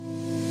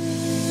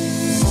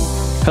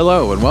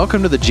Hello, and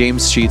welcome to the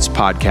James Sheets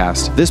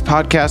Podcast. This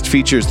podcast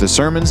features the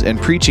sermons and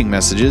preaching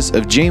messages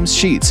of James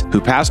Sheets,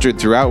 who pastored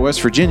throughout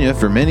West Virginia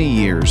for many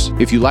years.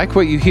 If you like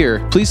what you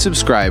hear, please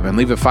subscribe and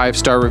leave a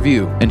 5-star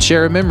review, and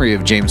share a memory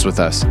of James with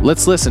us.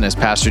 Let's listen as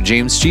Pastor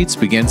James Sheets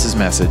begins his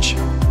message.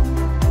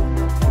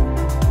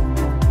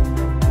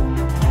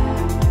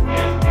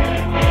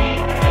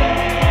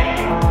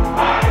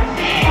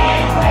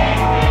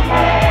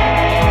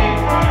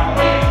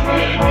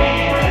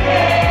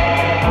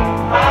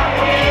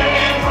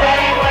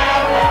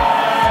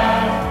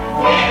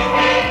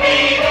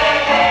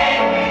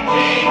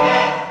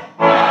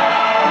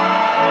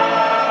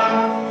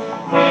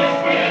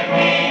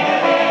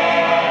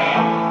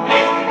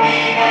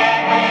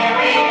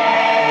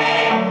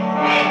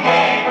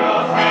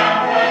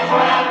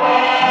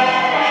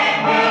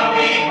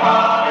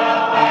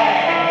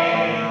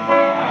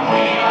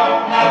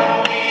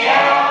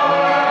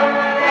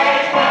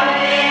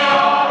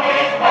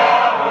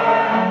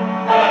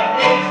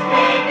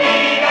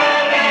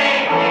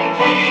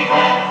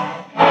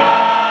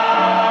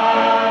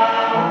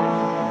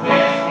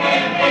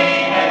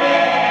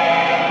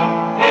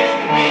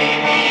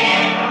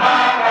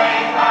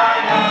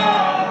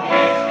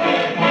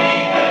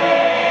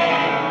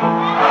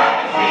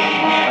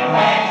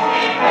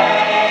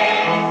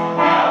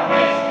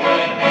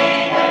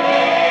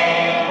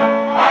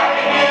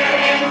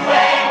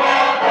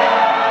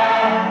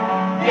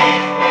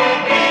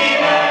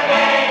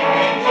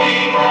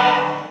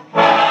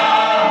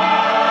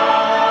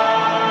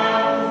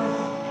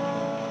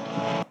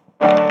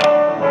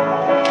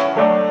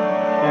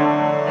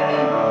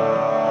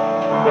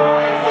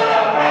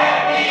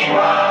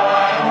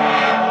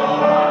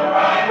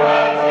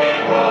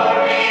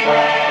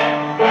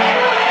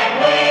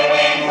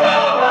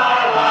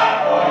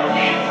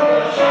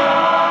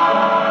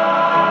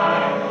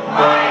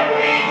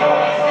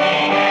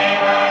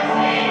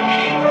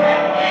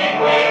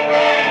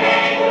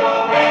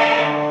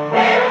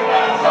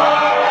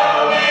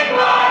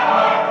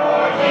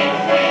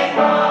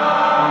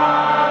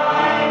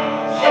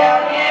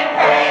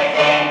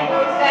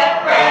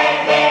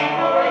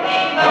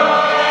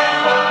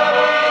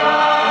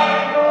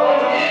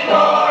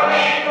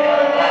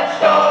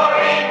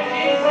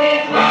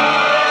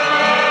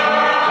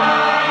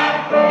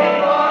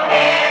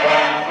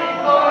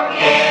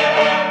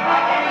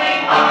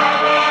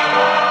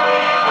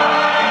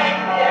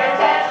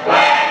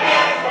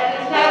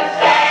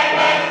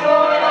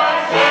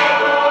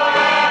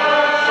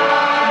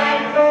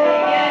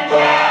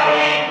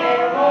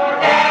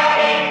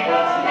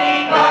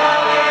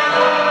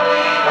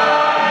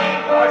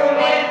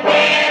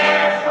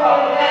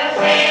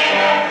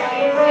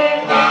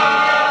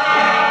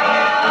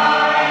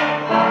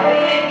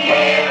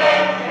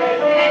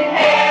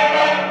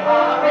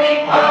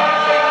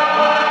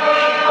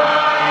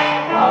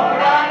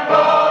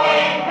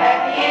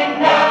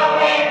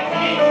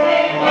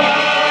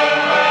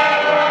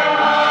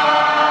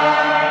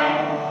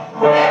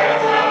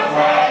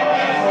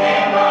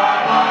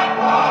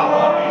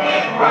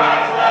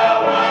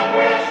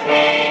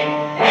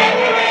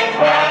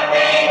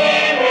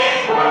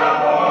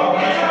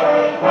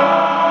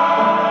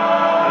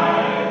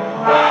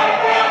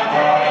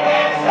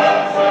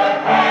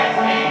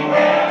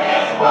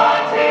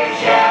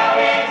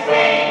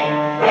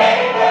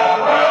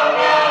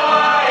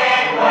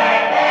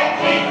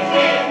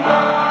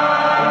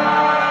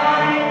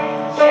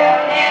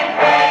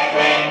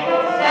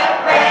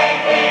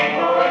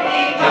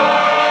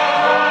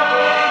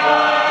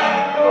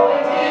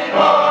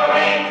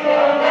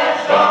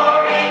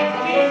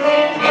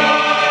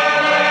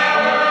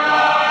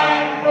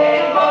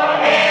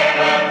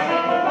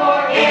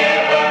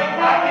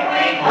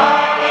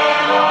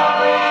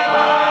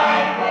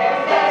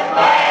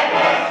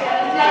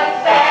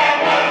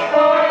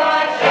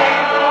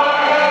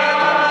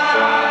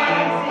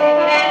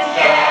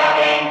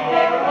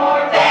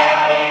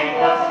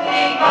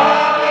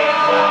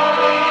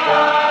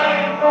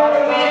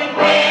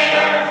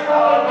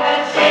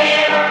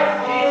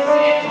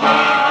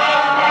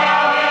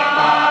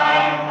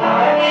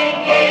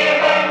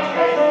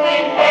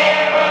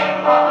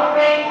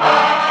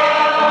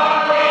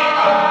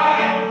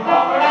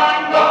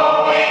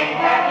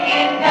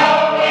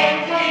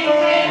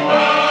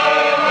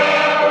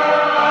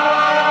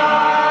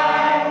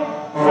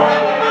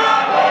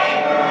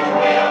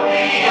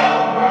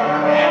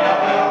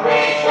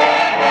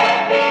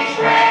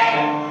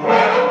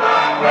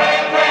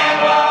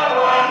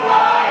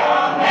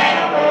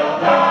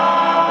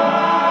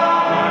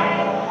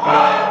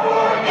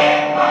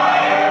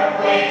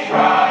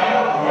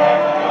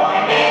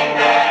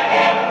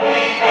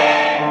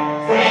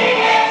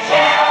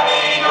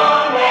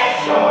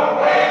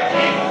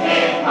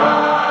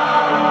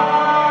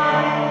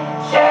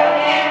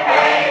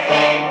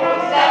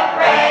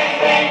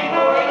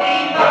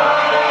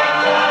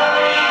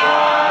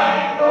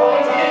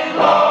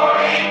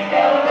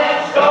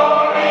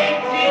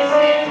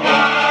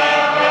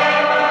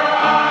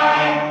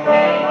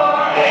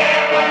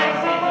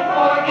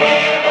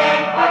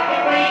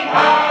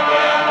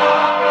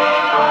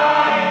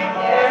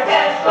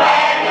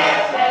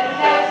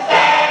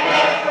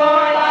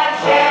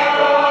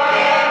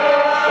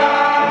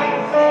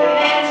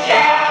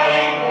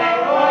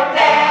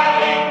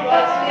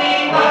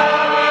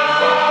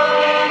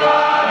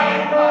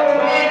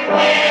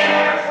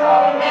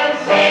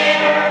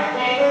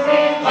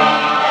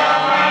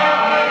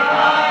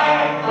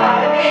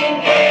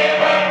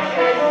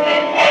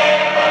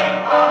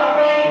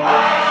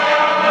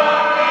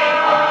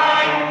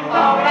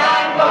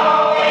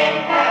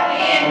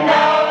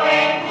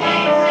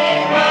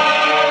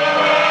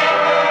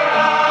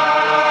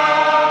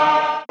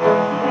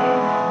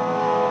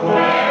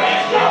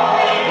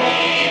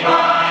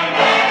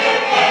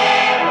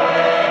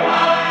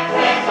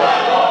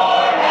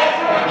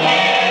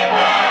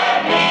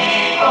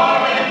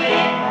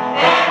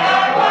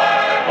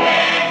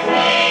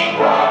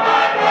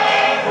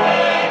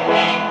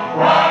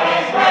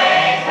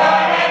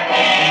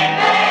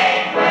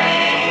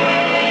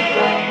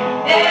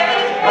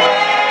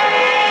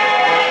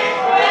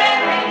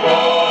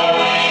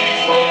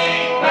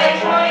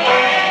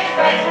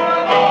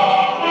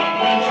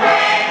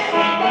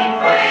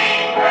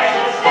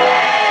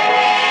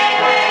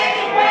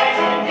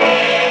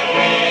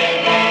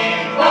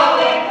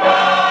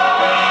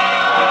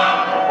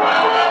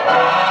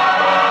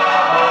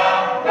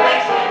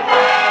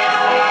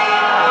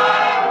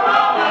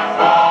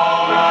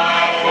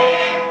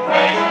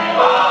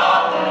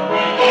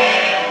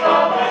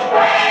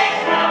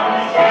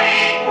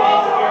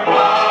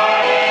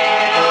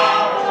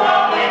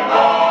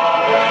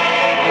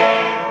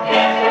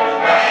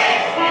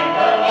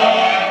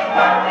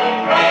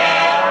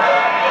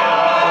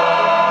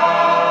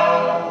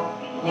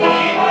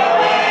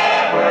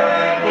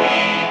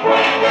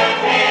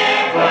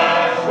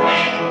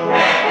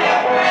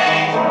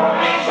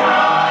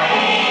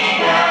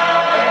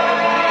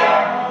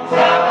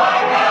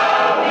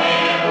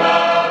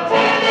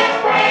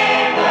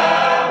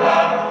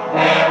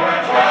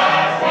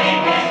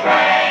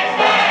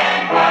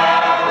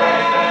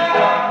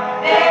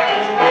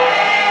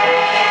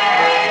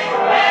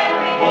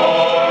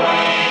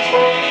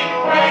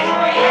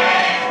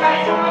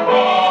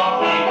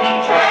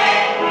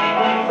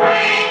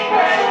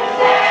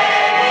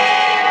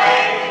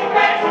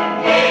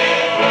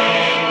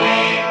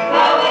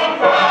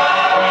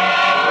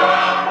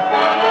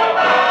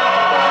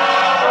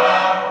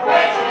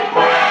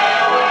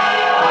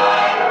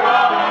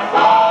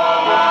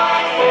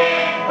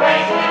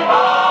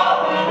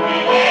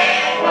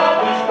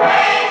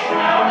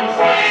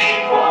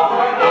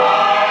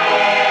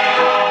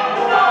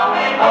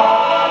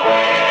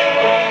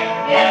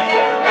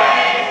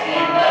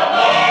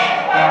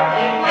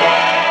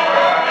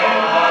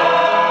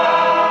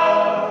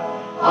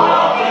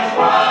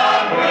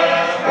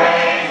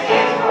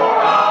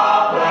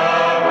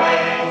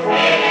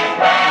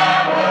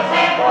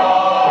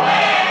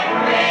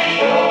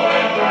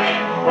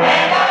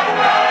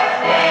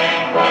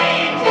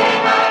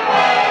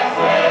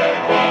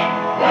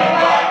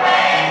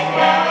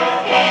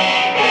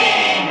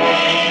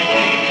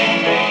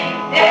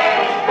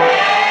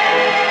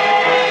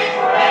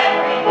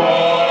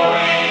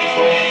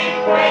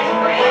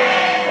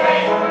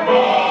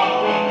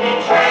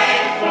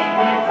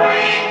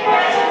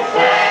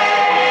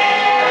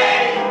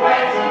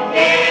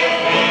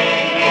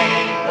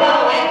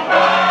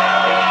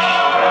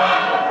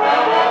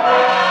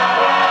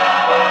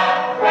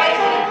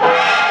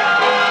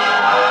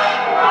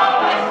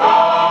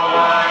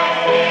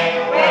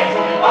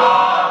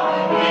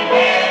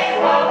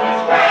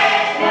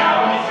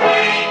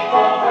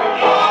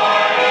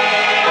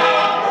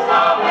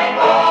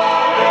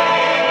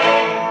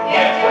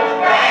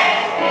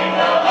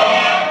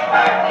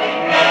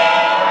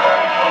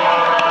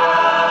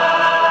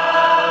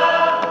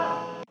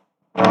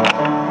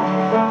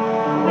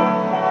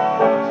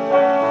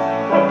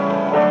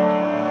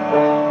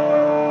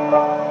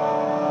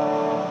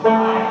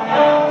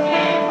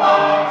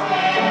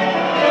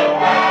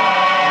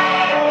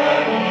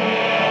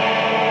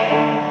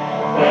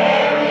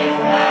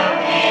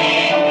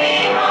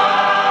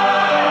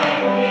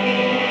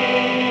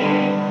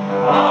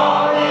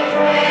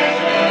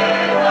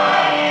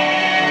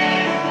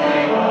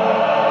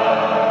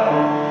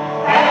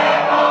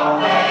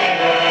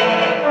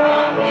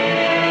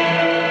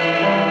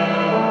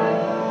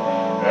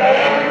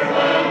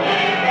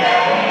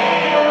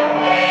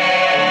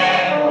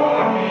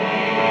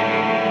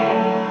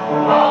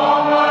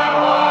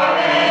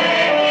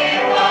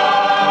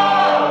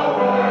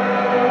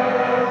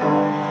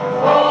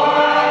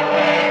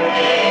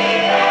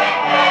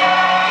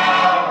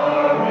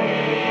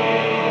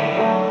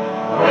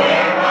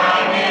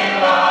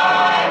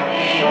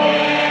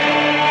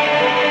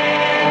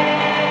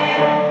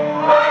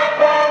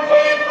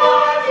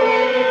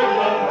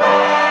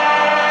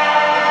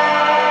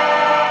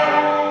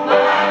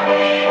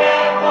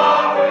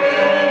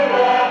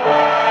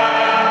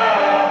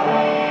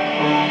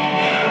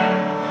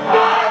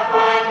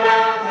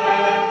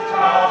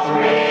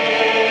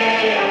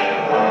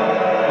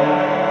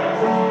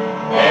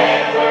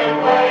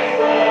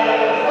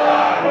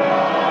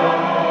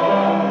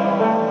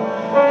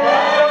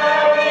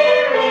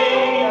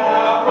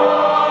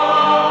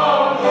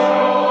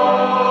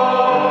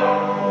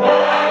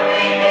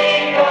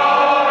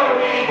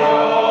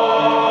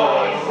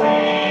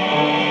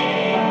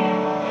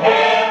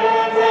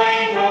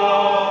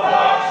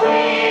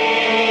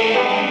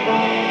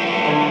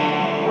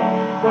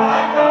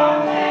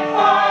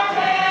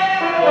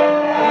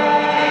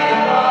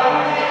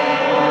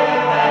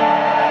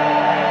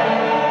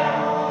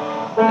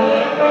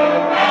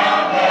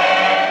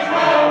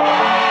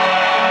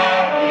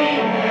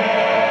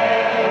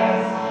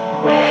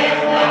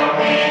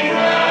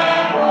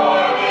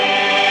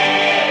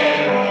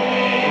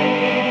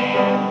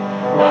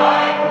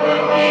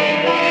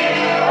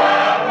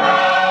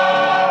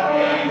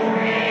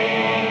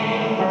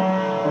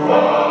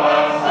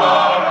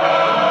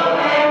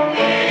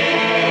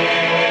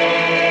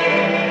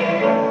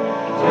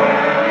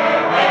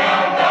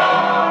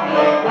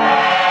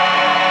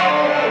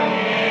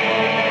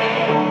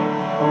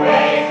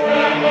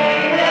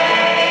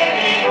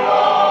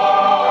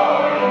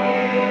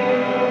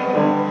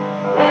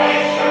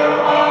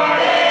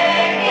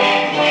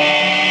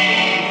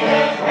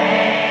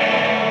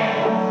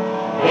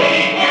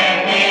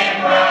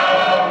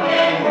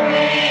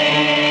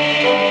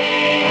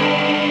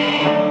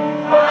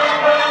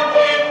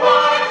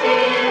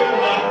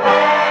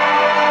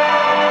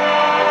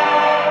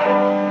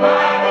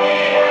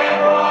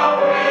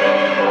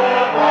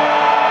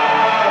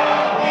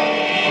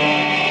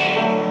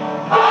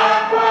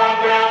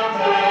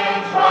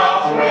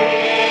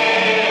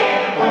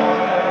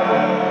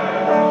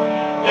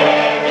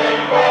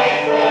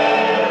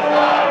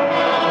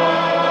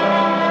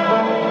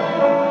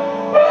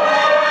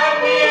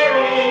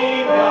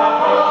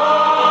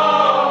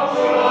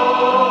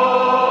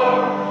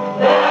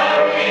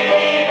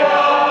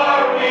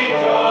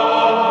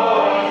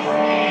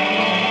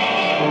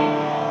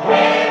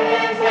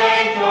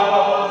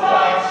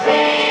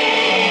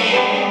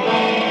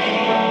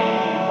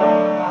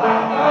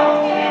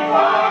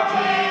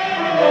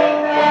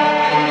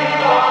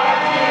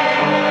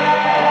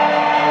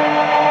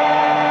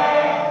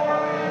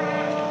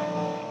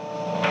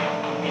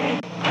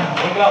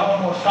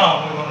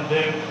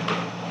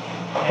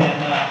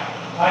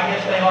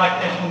 guess they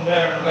like this one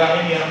better than about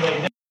any of them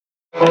they did.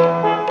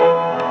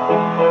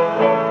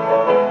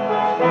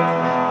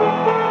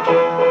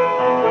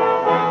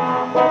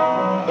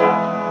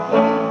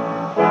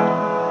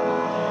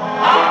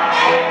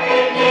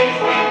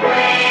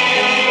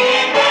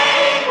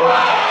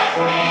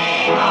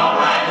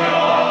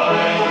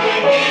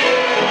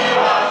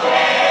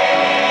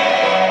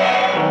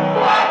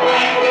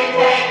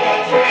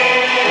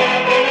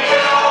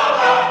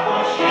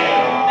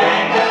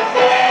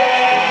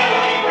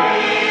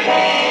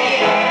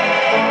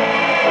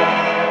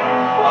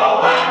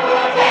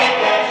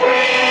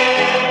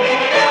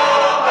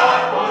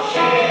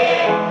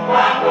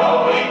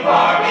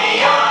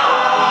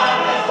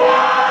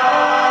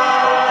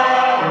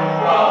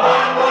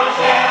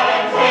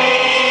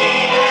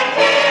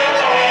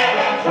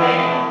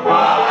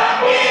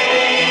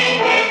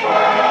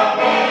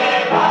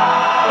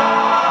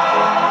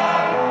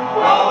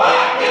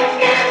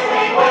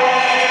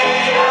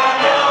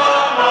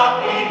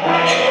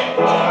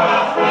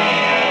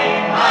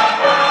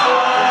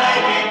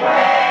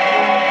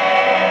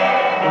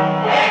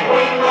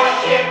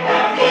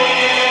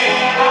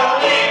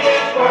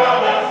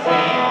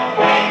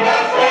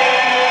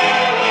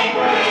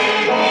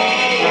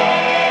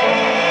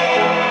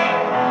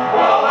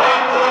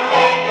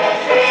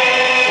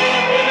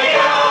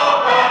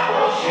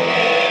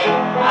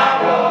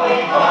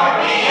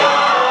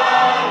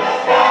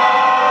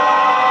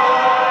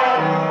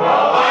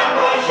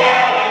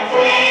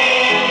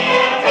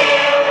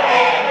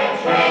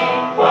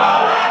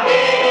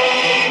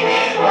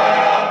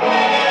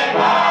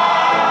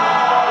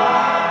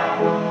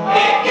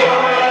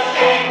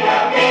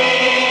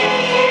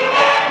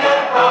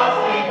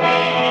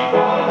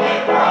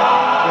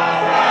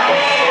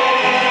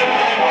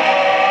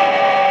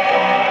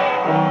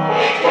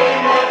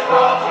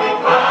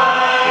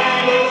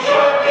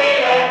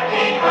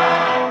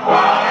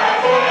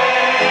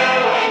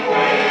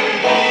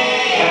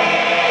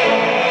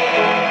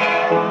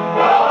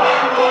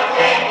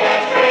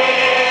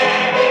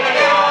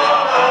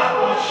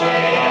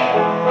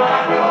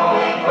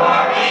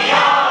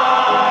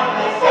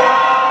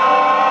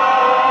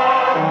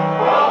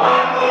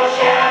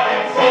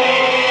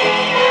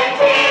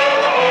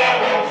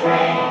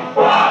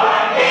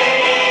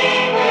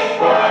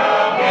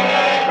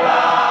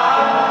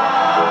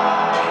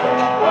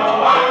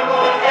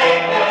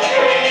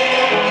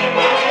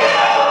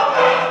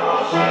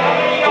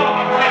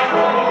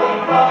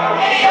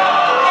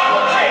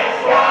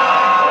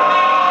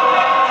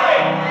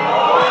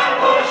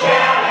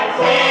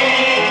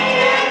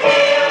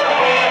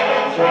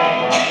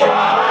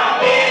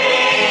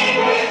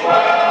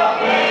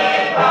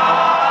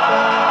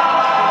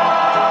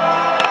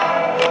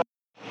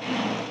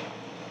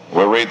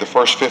 The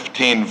first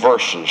 15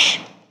 verses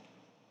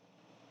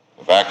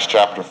of Acts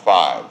chapter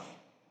 5.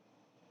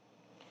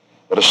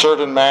 But a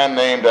certain man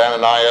named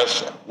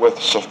Ananias with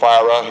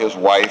Sapphira, his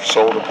wife,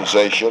 sold a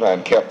possession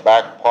and kept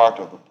back part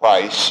of the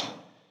price,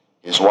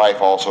 his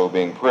wife also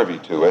being privy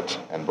to it,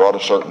 and brought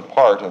a certain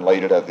part and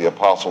laid it at the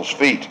apostles'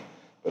 feet.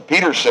 But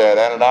Peter said,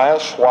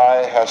 Ananias,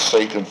 why has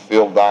Satan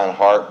filled thine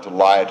heart to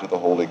lie to the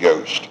Holy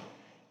Ghost,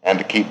 and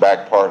to keep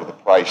back part of the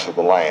price of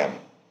the land?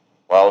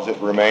 While it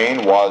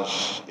remained,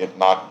 was it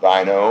not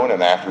thine own?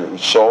 And after it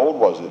was sold,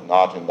 was it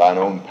not in thine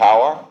own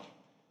power?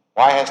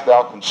 Why hast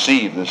thou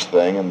conceived this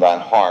thing in thine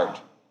heart?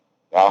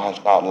 Thou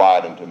hast not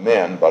lied unto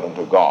men, but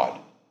unto God.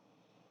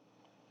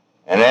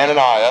 And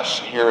Ananias,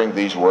 hearing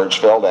these words,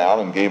 fell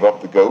down and gave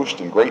up the ghost,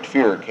 and great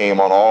fear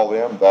came on all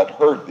them that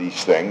heard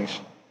these things.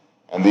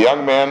 And the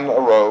young men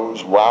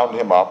arose, wound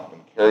him up,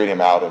 and carried him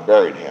out, and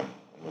buried him.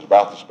 And it was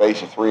about the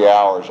space of 3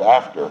 hours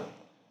after,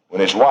 when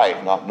his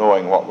wife, not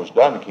knowing what was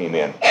done, came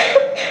in.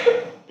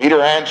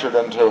 Peter answered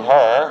unto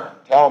her,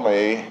 Tell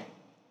me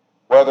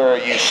whether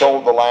ye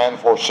sold the land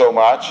for so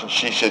much. And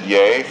she said,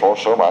 Yea, for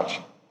so much.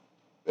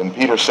 Then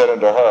Peter said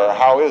unto her,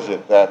 How is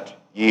it that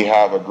ye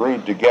have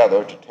agreed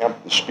together to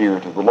tempt the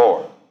Spirit of the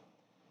Lord?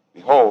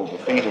 Behold, the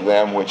feet of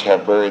them which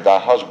have buried thy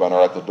husband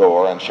are at the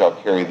door, and shall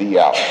carry thee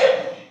out.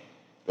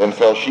 Then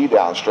fell she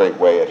down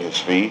straightway at his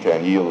feet,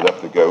 and yielded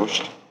up the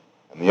ghost.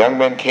 And the young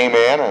men came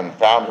in, and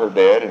found her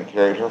dead, and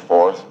carried her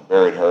forth, and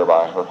buried her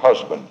by her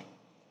husband.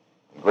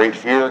 And great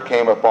fear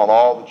came upon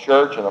all the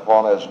church, and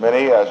upon as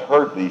many as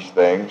heard these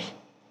things.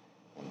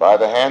 And by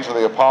the hands of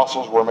the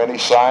apostles were many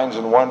signs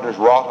and wonders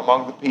wrought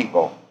among the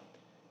people.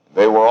 And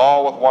they were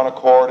all with one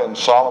accord in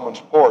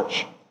Solomon's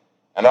porch.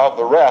 And of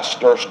the rest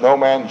durst no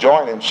man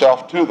join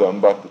himself to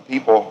them, but the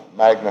people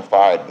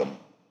magnified them.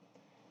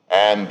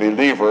 And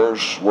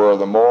believers were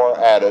the more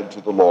added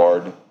to the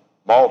Lord,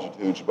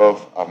 multitudes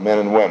both of men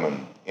and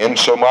women,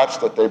 insomuch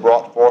that they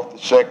brought forth the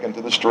sick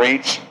into the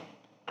streets,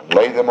 and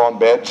laid them on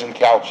beds and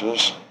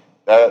couches,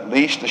 that at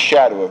least the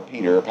shadow of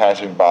Peter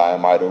passing by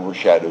might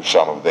overshadow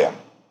some of them.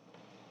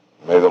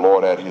 May the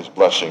Lord add his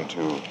blessing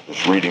to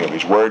this reading of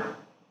his word.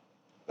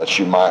 Let's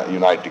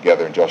unite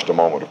together in just a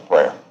moment of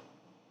prayer.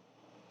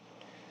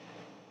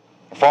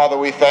 Father,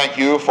 we thank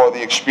you for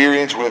the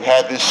experience we've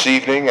had this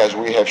evening as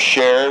we have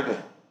shared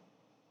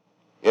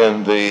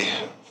in the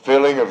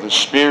filling of the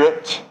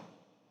Spirit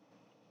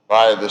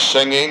by the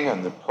singing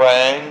and the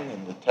praying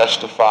and the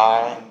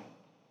testifying,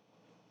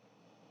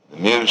 the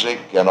music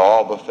and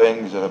all the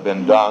things that have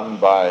been done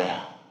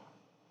by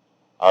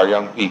our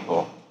young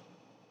people.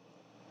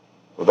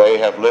 For they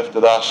have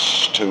lifted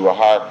us to a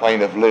higher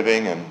plane of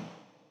living and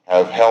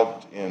have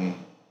helped in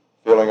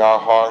filling our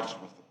hearts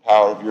with the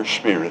power of your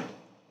Spirit.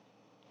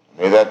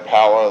 May that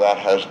power that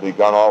has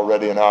begun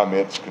already in our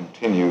midst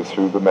continue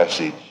through the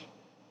message.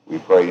 We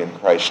pray in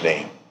Christ's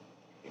name.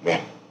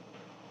 Amen.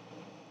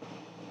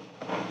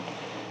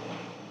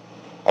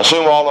 I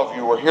assume all of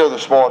you were here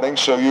this morning,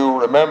 so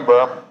you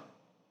remember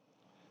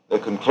the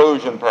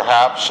conclusion,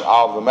 perhaps,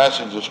 of the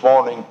message this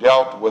morning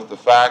dealt with the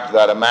fact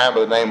that a man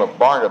by the name of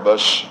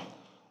Barnabas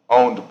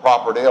owned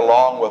property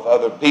along with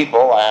other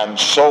people and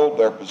sold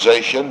their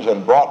possessions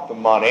and brought the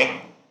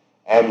money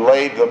and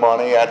laid the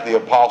money at the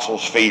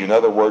apostles' feet. In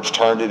other words,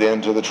 turned it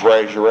into the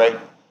treasury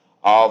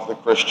of the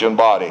Christian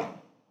body,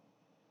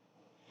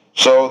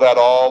 so that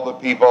all the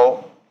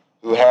people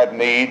who had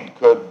need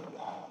could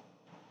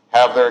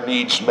have their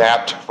needs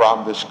met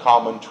from this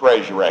common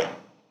treasury.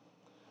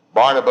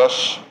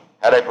 Barnabas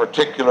had a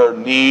particular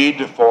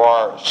need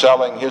for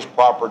selling his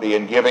property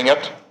and giving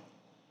it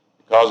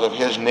because of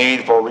his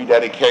need for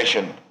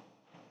rededication.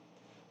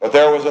 But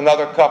there was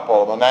another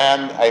couple, a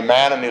man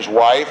and his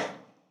wife,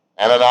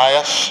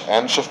 Ananias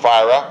and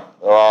Sapphira.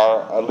 There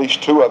are at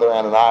least two other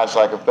Ananias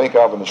I can think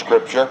of in the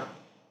Scripture.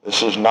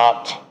 This is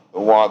not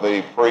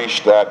the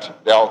priest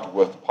that dealt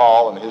with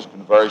Paul and his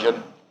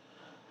conversion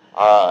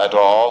at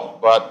all,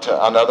 but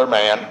another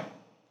man,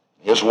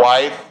 his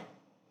wife,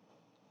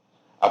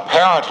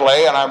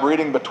 apparently, and I'm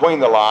reading between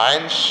the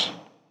lines,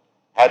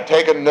 had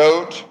taken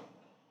note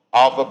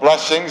of the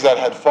blessings that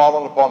had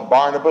fallen upon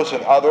Barnabas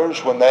and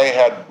others when they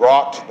had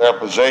brought their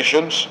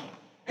possessions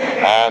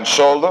and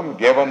sold them,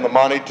 given the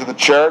money to the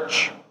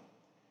church.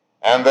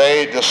 And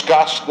they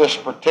discussed this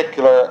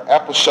particular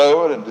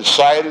episode and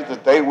decided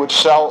that they would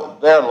sell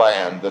their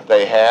land that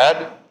they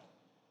had,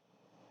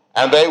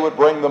 and they would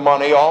bring the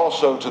money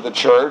also to the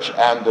church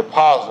and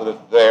deposit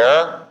it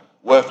there,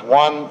 with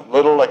one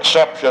little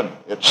exception,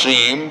 it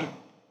seemed.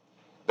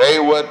 They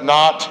would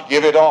not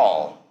give it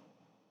all.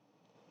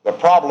 The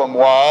problem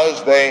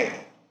was they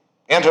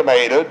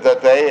intimated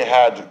that they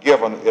had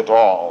given it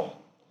all.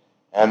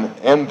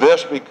 And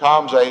this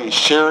becomes a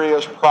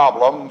serious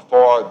problem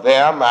for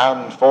them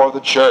and for the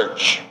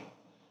church.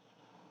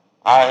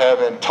 I have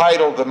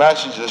entitled the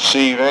message this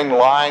evening,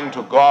 Lying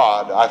to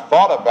God. I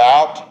thought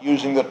about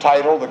using the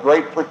title, The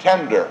Great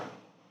Pretender.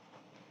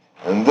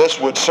 And this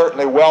would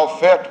certainly well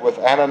fit with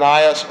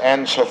Ananias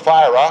and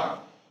Sapphira,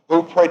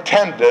 who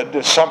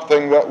pretended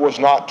something that was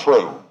not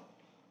true,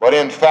 but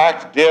in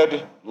fact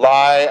did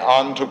lie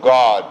unto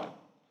God.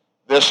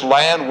 This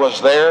land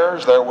was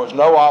theirs. There was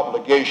no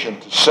obligation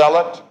to sell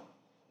it.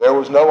 There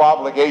was no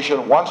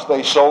obligation, once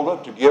they sold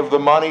it, to give the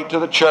money to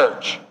the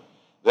church.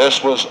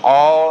 This was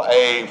all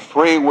a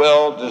free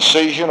will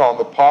decision on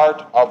the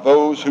part of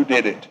those who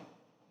did it.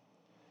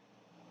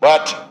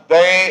 But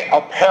they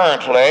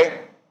apparently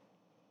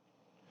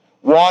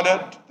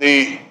wanted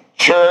the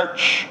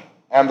church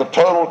and the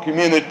total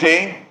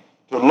community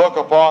to look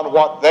upon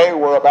what they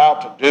were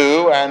about to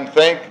do and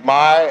think,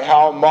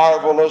 how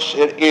marvelous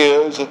it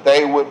is that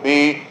they would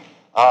be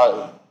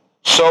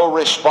so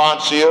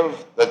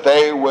responsive that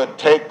they would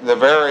take the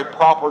very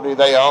property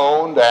they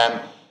owned and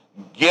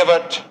give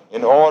it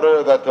in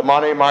order that the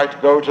money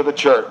might go to the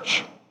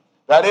church.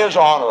 That is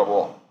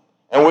honorable.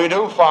 And we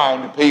do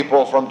find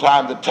people from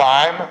time to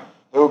time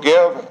who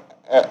give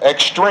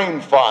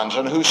extreme funds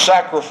and who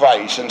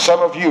sacrifice, and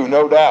some of you,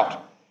 no doubt,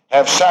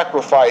 have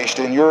sacrificed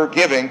in your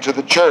giving to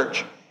the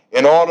church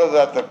in order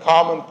that the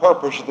common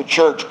purpose of the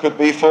church could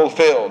be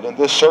fulfilled, and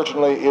this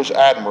certainly is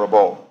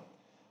admirable.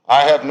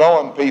 I have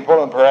known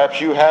people, and perhaps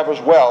you have as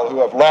well, who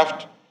have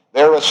left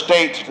their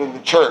estate to the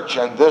church,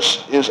 and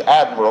this is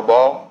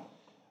admirable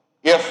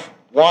if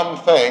one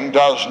thing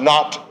does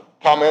not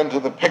come into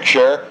the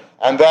picture,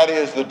 and that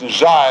is the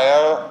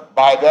desire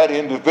by that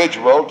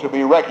individual to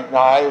be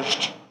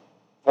recognized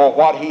for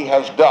what he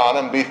has done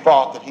and be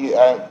thought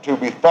to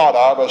be thought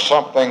of as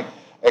something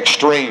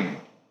extreme.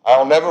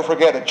 I'll never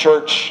forget a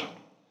church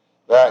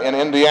in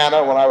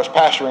Indiana when I was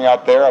pastoring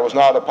out there. I was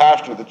not a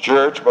pastor of the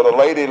church, but a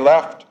lady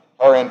left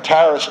her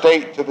entire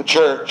estate to the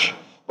church,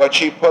 but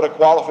she put a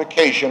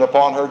qualification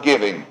upon her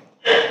giving,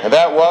 and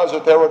that was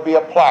that there would be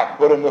a plaque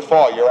put in the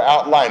foyer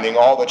outlining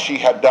all that she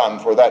had done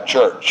for that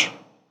church.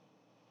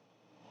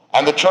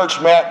 And the church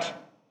met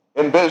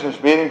in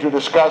business meeting to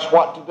discuss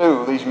what to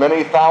do. These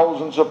many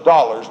thousands of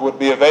dollars would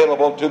be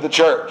available to the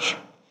church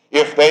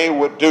if they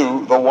would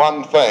do the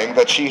one thing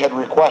that she had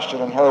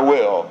requested in her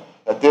will,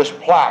 that this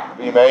plaque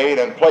be made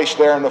and placed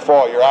there in the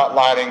foyer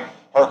outlining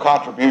her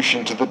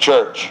contribution to the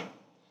church.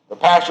 The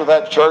pastor of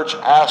that church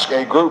asked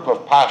a group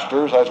of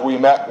pastors as we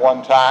met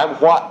one time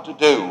what to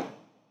do.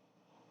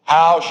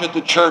 How should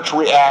the church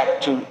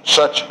react to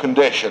such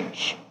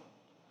conditions?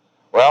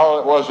 Well,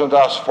 it wasn't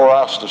for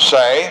us to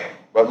say,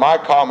 but my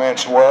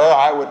comments were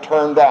I would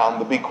turn down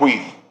the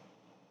bequeath.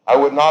 I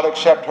would not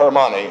accept her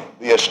money.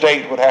 The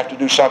estate would have to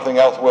do something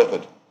else with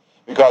it,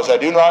 because I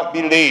do not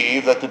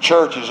believe that the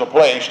church is a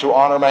place to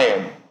honor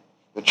man.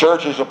 The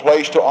church is a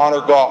place to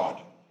honor God.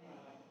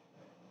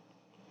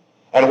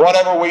 And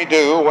whatever we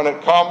do when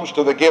it comes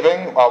to the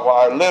giving of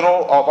our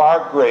little, of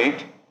our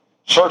great,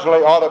 certainly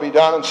ought to be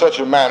done in such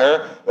a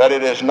manner that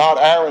it is not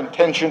our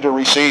intention to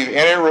receive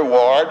any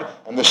reward,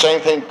 and the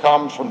same thing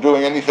comes from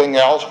doing anything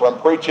else,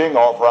 from preaching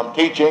or from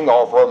teaching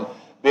or from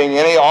being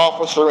any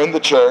officer in the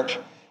church.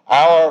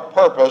 Our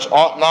purpose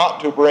ought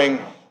not to bring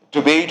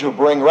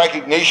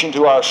recognition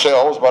to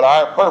ourselves, but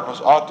our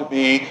purpose ought to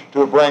be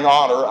to bring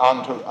honor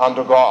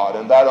unto God,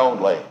 and that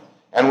only.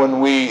 And when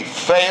we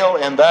fail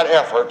in that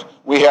effort,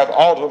 we have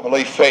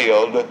ultimately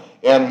failed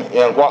in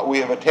what we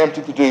have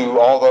attempted to do,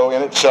 although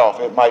in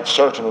itself it might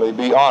certainly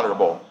be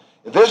honorable.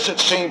 This, it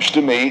seems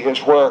to me,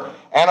 is where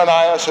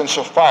Ananias and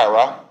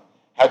Sapphira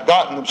had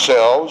gotten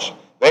themselves.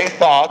 They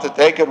thought that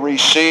they could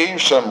receive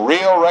some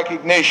real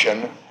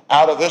recognition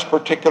out of this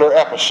particular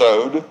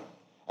episode,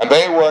 and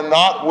they were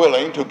not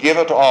willing to give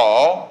it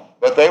all,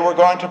 but they were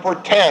going to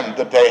pretend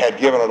that they had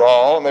given it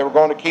all, and they were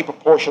going to keep a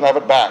portion of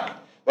it back.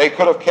 They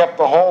could have kept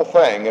the whole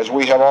thing, as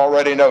we have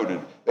already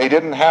noted. They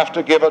didn't have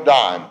to give a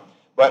dime,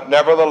 but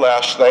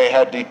nevertheless they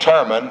had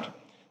determined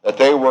that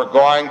they were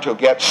going to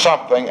get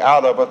something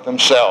out of it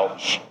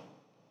themselves.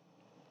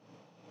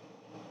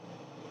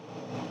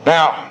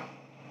 Now,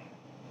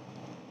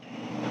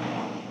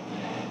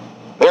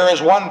 there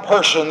is one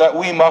person that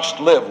we must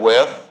live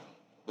with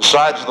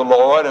besides the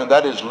Lord, and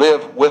that is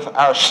live with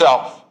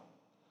ourself.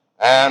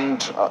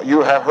 And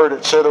you have heard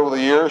it said over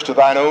the years, to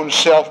thine own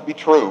self be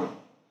true.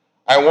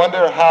 I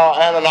wonder how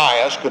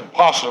Ananias could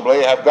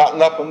possibly have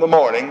gotten up in the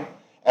morning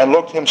and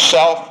looked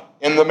himself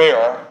in the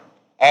mirror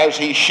as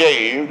he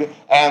shaved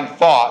and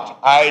thought,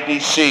 I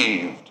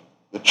deceived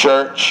the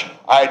church,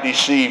 I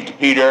deceived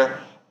Peter,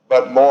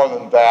 but more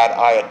than that,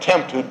 I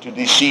attempted to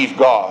deceive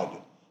God.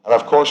 And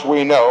of course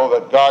we know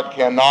that God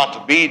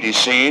cannot be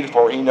deceived,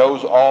 for he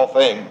knows all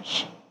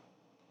things.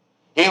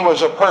 He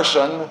was a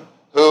person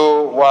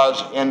who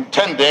was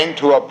intending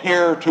to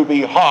appear to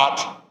be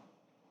hot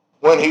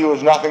when he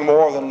was nothing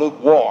more than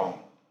lukewarm.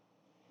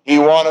 He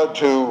wanted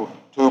to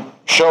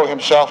show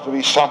himself to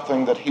be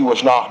something that he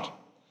was not.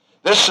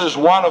 This is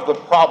one of the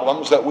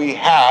problems that we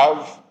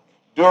have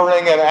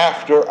during and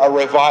after a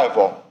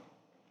revival.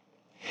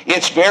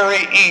 It's very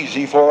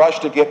easy for us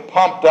to get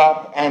pumped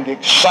up and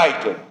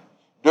excited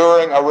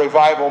during a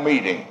revival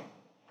meeting,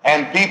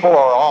 and people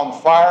are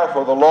on fire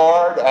for the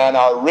Lord and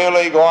are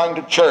really going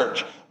to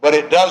church. But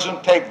it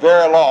doesn't take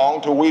very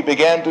long till we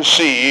begin to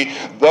see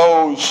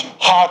those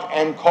hot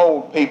and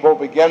cold people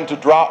begin to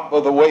drop by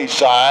the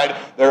wayside.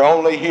 They're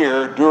only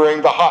here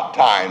during the hot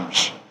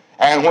times.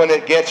 And when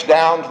it gets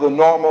down to the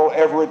normal,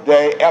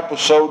 everyday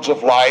episodes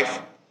of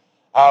life,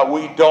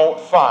 we don't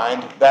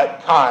find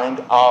that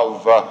kind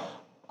of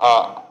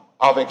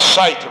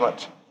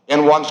excitement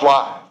in one's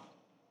life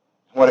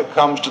when it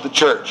comes to the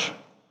church.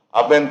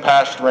 I've been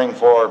pastoring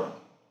for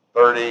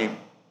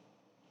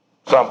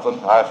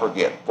 30-something, I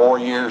forget, 4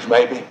 years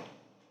maybe.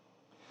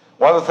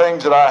 One of the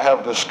things that I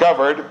have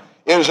discovered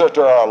is that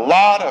there are a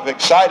lot of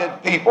excited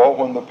people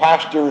when the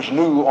pastor is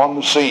new on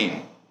the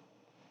scene.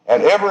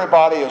 And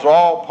everybody is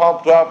all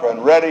pumped up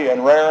and ready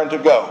and raring to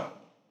go.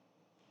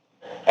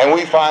 And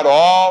we find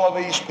all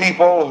of these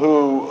people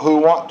who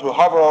want to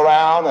hover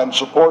around and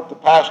support the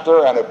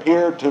pastor and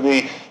appear to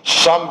be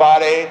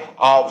somebody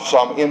of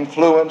some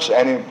influence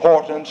and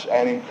importance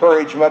and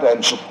encouragement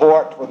and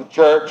support for the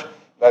church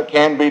that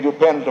can be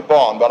depended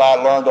upon. But I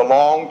learned a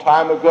long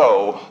time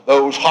ago,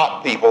 those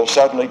hot people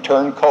suddenly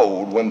turn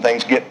cold when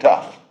things get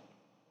tough.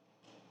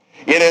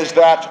 It is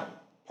that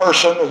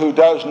person who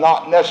does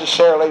not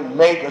necessarily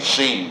make a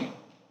scene,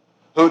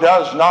 who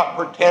does not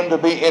pretend to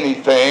be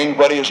anything,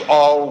 but is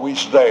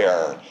always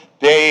there,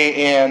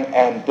 day in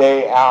and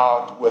day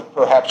out, with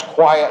perhaps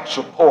quiet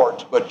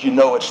support, but you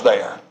know it's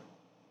there.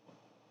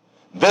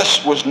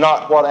 This was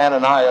not what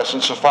Ananias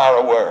and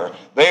Sapphira were.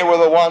 They were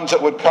the ones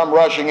that would come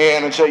rushing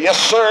in and say, yes,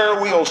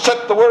 sir, we'll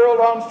set the world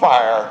on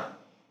fire.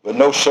 But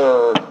no,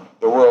 sir,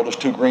 the world is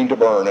too green to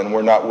burn, and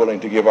we're not willing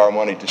to give our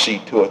money to see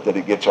to it that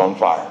it gets on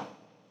fire.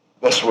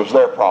 This was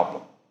their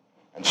problem.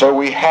 And so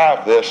we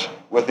have this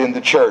within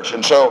the church.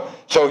 And so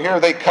here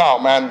they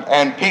come,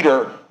 and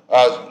Peter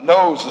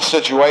knows the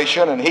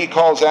situation, and he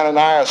calls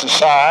Ananias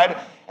aside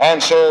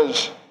and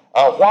says,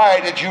 why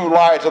did you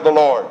lie to the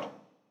Lord?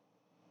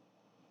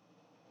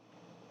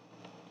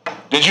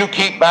 Did you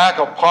keep back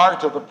a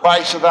part of the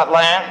price of that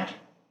land?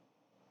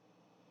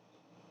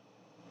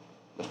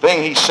 The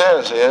thing he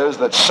says is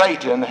that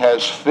Satan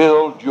has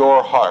filled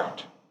your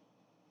heart.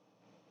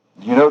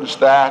 Do you notice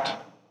that?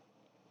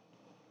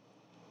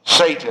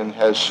 Satan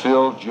has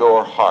filled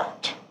your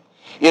heart.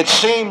 It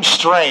seems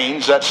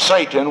strange that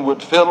Satan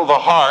would fill the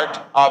heart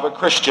of a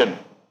Christian.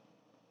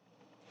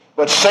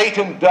 But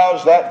Satan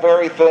does that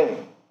very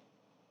thing.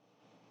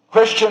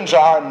 Christians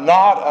are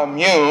not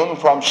immune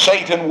from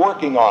Satan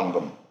working on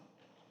them.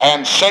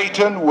 And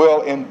Satan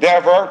will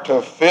endeavor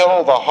to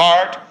fill the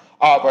heart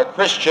of a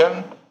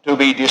Christian to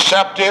be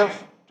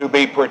deceptive, to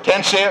be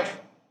pretensive,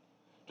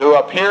 to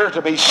appear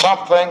to be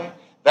something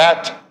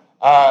that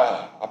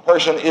a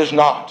person is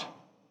not.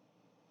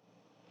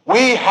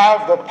 We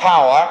have the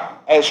power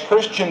as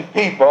Christian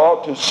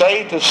people to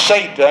say to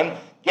Satan,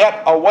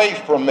 get away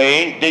from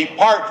me,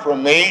 depart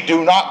from me,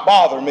 do not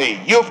bother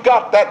me. You've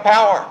got that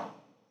power.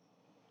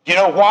 Do you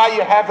know why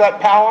you have that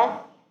power?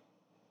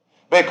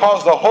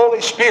 Because the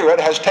Holy Spirit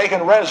has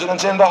taken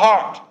residence in the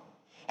heart.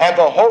 And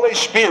the Holy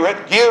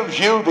Spirit gives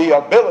you the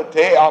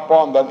ability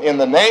in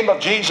the name of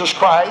Jesus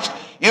Christ.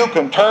 You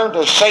can turn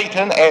to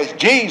Satan as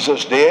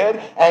Jesus did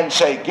and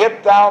say,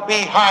 get thou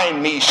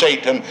behind me,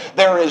 Satan.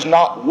 There is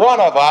not one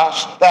of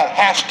us that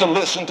has to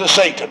listen to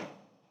Satan.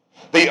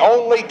 The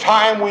only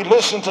time we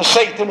listen to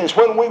Satan is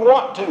when we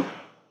want to.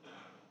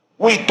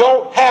 We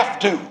don't have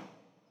to.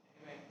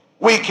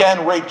 We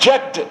can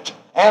reject it.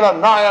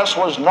 Ananias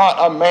was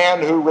not a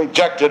man who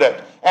rejected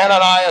it.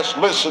 Ananias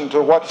listened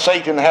to what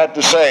Satan had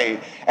to say,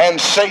 and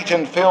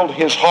Satan filled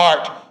his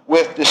heart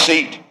with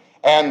deceit.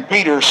 And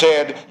Peter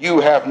said,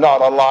 you haven't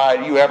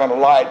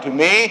lied to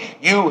me,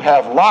 you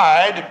have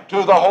lied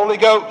to the Holy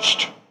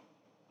Ghost.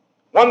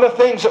 One of the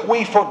things that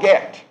we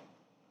forget,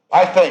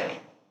 I think,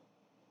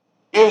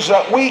 is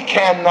that we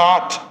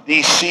cannot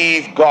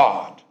deceive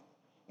God.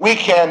 We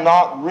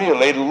cannot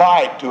really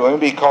lie to him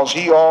because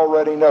he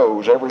already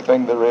knows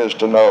everything there is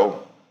to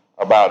know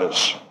about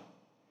us.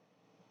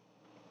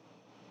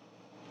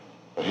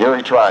 But here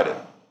he tried it.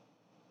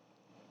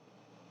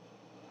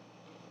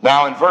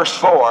 Now in verse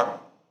 4,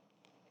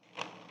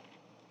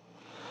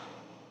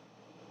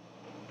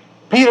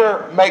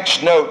 Peter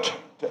makes note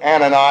to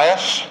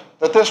Ananias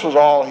that this was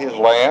all his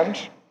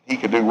land. He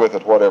could do with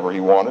it whatever he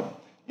wanted.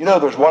 You know,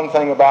 there's one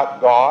thing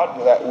about God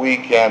that we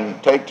can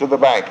take to the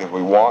bank if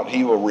we want.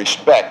 He will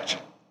respect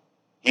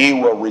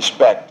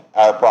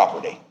our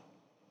property.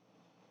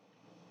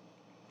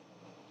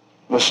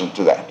 Listen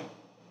to that.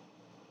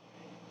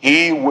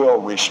 He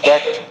will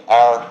respect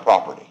our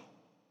property.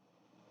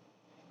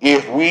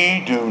 If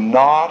we do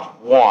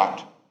not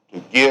want to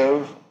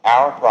give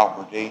our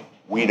property,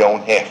 we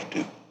don't have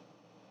to.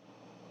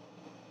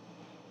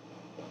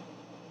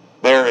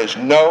 There is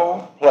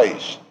no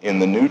place in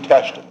the New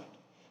Testament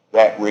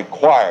that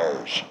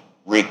requires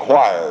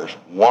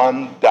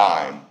one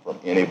dime from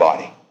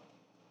anybody.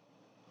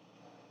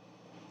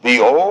 The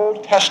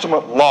Old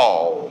Testament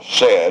law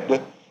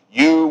said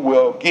you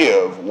will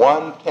give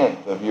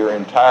 1/10 of your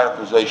entire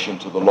possession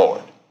to the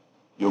Lord.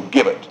 You'll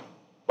give it.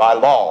 By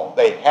law,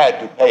 they had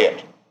to pay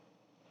it.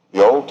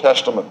 The Old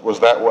Testament was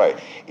that way.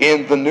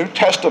 In the New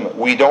Testament,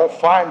 we don't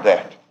find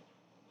that.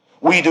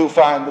 We do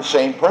find the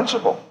same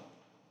principle.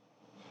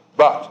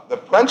 But the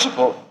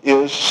principle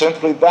is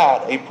simply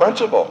that, a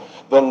principle.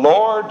 The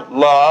Lord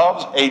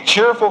loves a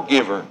cheerful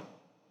giver.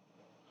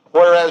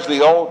 Whereas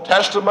the Old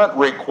Testament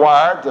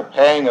required the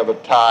paying of a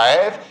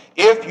tithe.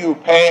 If you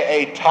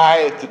pay a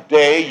tithe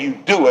today, you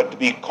do it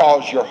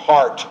because your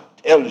heart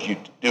tells you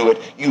to do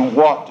it. You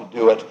want to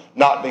do it,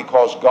 not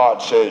because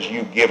God says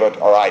you give it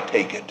or I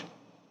take it.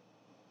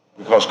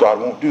 Because God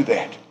won't do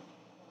that.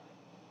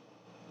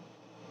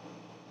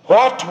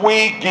 What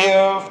we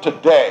give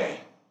today,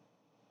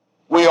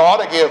 we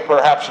ought to give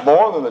perhaps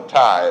more than the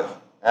tithe,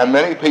 and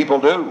many people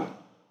do.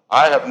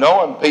 I have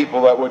known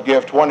people that would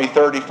give 20,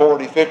 30,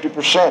 40,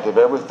 50% of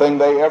everything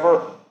they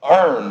ever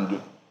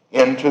earned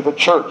into the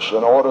church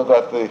in order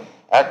that the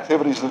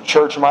activities of the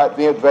church might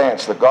be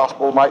advanced, the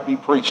gospel might be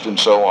preached, and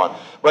so on.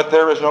 But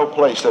there is no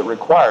place that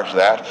requires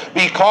that,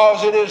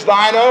 because it is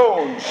thine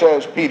own,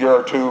 says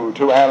Peter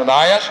to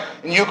Ananias,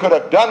 and you could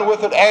have done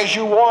with it as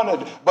you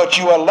wanted, but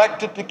you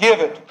elected to give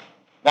it.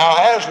 Now,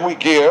 as we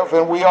give,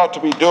 and we ought to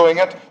be doing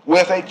it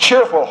with a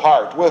cheerful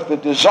heart, with the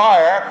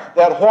desire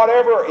that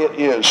whatever it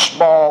is,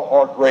 small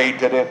or great,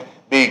 that it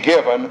be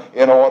given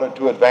in order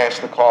to advance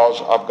the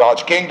cause of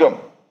God's kingdom.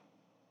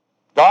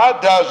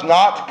 God does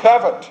not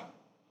covet.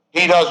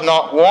 He does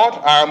not want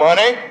our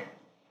money.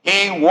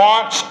 He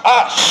wants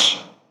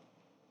us.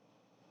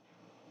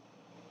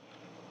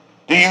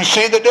 Do you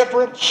see the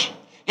difference?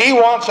 He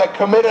wants a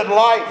committed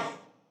life.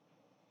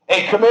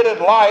 A committed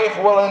life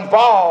will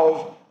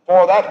involve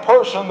for that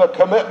person the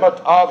commitment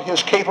of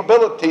his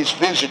capabilities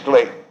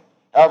physically,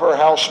 however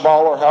how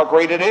small or how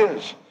great it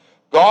is.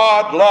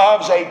 God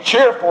loves a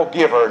cheerful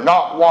giver,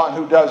 not one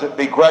who does it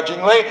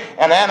begrudgingly,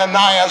 and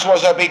Ananias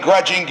was a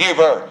begrudging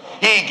giver.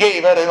 He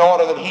gave it in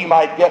order that he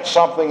might get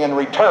something in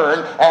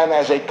return, and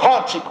as a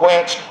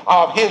consequence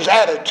of his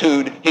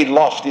attitude, he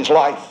lost his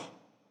life.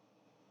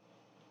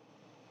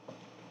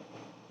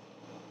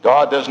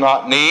 God does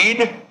not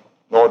need,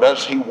 nor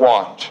does he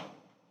want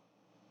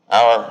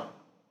our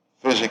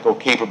physical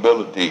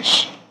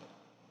capabilities.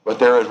 But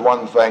there is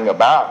one thing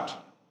about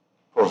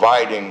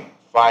providing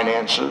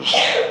finances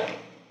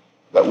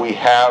that we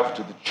have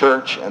to the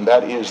church, and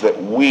that is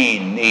that we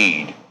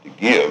need to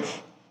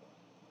give.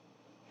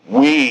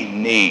 We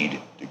need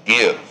to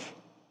give.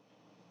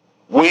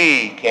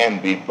 We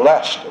can be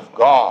blessed of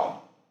God.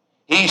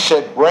 He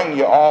said, bring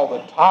you all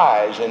the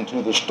tithes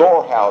into the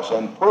storehouse,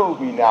 and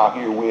prove me now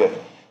herewith,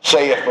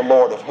 saith the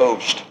Lord of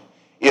hosts,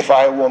 if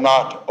I will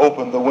not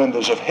open the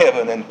windows of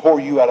heaven and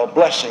pour you out a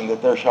blessing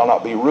that there shall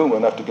not be room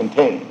enough to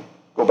contain.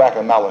 Go back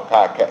in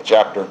Malachi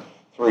chapter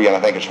 3, and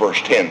I think it's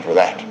verse 10 for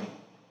that.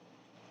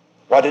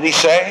 What did he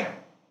say?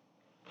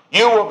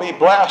 You will be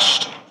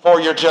blessed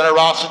for your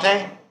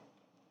generosity,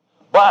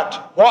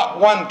 but what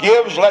one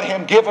gives, let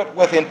him give it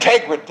with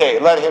integrity.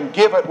 Let him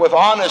give it with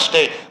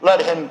honesty.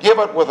 Let him give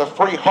it with a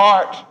free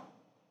heart.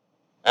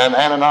 And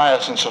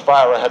Ananias and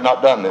Sapphira had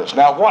not done this.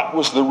 Now, what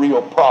was the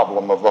real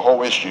problem of the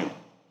whole issue?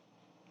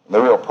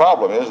 The real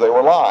problem is they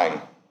were lying.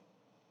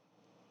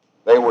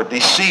 They were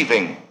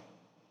deceiving.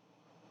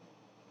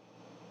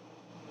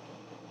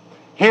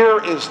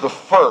 Here is the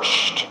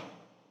first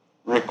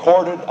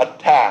recorded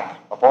attack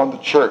upon the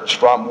church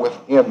from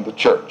within the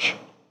church.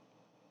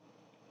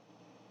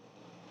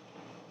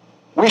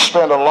 We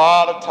spend a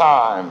lot of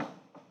time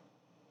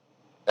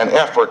and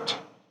effort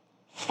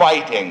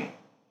fighting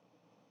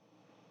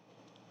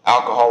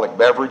alcoholic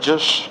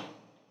beverages,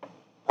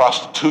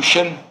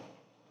 prostitution,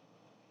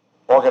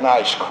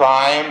 organized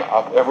crime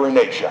of every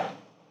nature.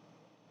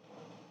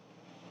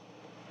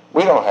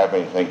 We don't have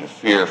anything to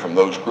fear from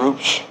those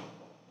groups.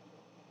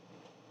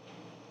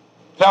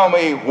 Tell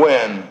me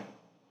when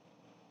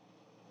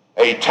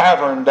a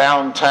tavern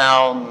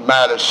downtown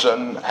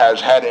Madison has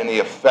had any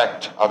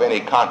effect of any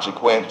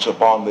consequence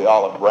upon the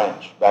Olive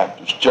Branch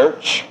Baptist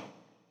Church.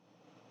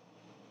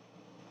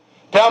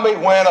 Tell me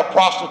when a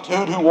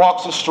prostitute who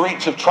walks the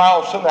streets of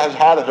Charleston has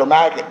had a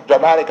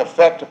dramatic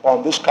effect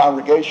upon this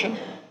congregation.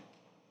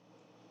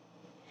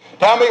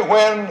 Tell me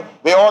when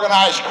the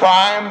organized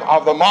crime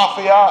of the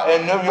mafia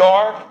in New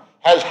York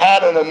has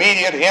had an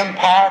immediate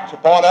impact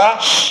upon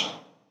us.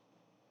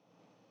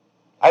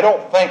 I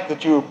don't think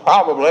that you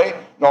probably,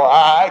 nor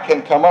I,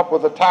 can come up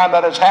with a time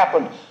that has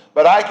happened.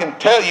 But I can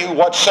tell you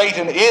what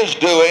Satan is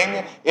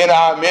doing in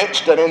our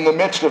midst and in the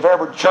midst of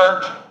every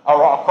church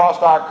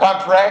across our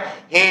country.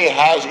 He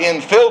has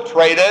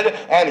infiltrated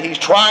and he's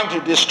trying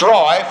to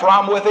destroy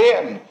from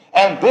within.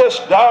 And this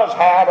does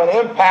have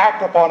an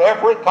impact upon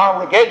every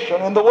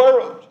congregation in the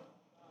world.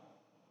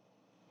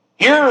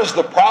 Here is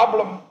the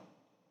problem.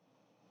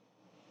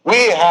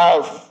 We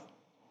have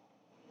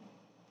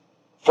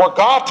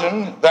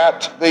forgotten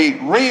that the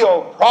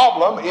real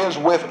problem is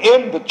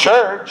within the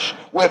church,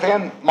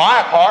 within my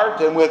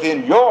heart and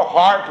within your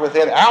heart,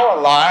 within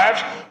our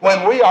lives,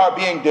 when we are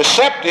being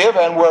deceptive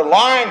and we're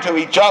lying to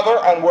each other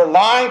and we're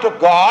lying to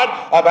God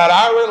about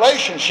our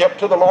relationship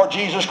to the Lord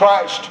Jesus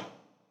Christ.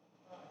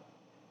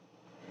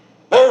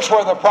 There's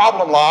where the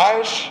problem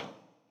lies.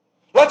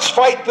 Let's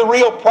fight the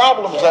real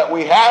problems that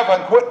we have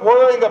and quit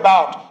worrying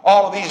about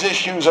all of these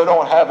issues that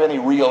don't have any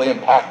real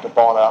impact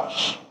upon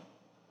us.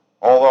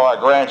 Although I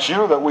grant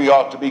you that we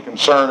ought to be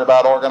concerned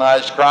about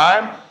organized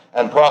crime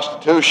and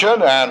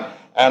prostitution and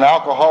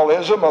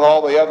alcoholism and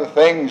all the other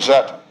things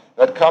that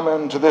come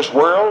into this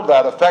world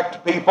that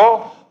affect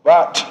people,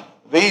 but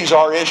these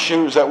are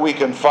issues that we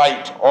can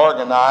fight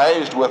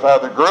organized with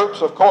other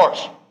groups, of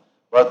course.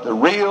 But the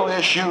real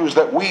issues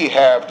that we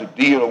have to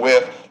deal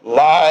with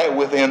lie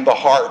within the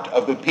heart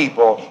of the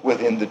people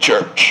within the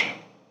church.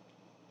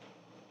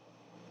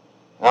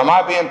 Now, am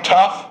I being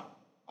tough?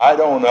 I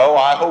don't know.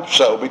 I hope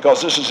so,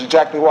 because this is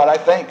exactly what I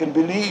think and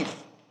believe.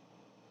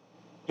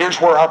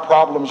 Here's where our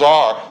problems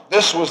are.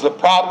 This was the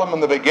problem in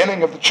the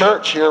beginning of the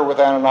church here with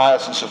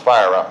Ananias and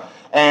Sapphira.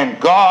 And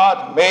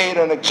God made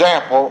an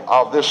example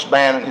of this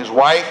man and his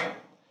wife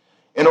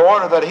in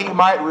order that he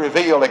might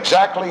reveal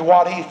exactly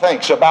what he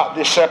thinks about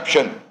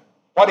deception,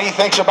 what he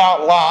thinks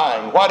about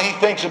lying, what he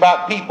thinks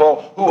about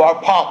people who are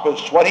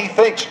pompous, what he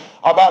thinks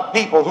about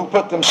people who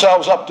put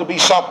themselves up to be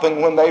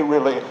something when they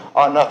really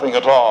are nothing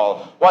at all.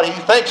 What he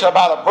thinks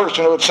about a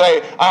person who would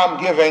say, I'm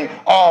giving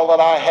all that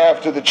I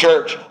have to the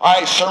church.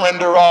 I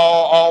surrender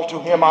all to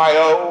him I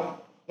owe.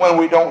 When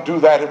we don't do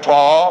that at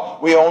all,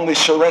 we only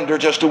surrender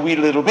just a wee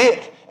little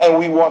bit, and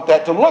we want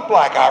that to look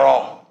like our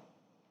all.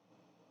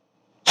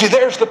 See,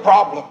 there's the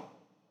problem.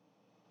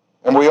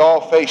 And we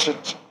all face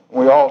it, and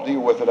we all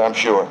deal with it, I'm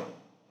sure.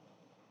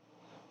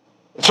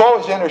 It's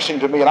always interesting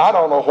to me, and I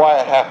don't know why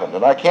it happened,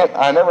 and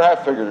I never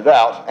have figured it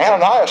out.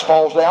 Ananias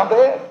falls down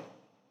dead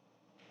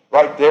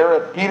right there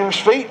at Peter's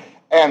feet,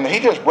 and he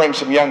just brings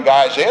some young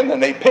guys in,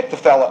 and they pick the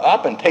fella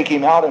up and take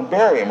him out and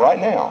bury him right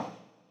now.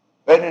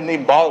 They didn't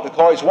even bother to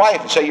call his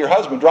wife and say, your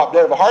husband dropped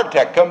dead of a heart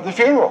attack, come to the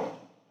funeral.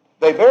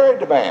 They buried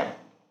the man.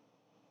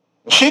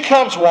 She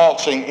comes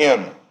waltzing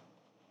in,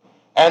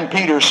 and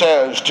Peter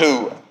says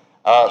to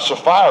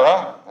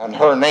Sapphira, and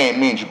her name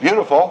means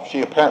beautiful.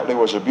 She apparently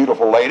was a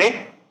beautiful lady.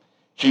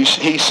 He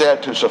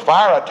said to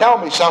Sapphira, tell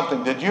me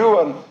something. Did you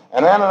and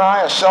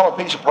Ananias sell a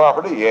piece of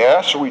property?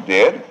 Yes, we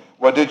did.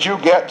 Well, did you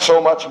get so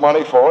much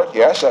money for it?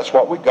 Yes, that's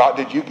what we got.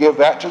 Did you give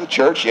that to the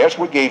church? Yes,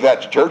 we gave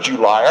that to church, you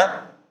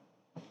liar.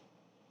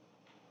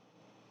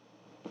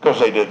 Because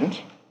they didn't.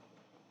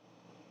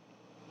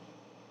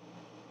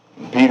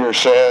 And Peter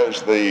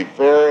says, the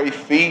very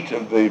feet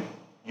of the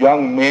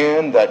young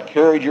men that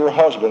carried your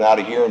husband out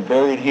of here and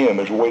buried him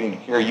is waiting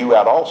to carry you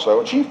out also,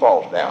 and she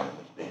falls down in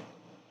this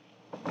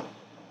bed.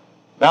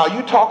 Now,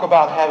 you talk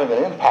about having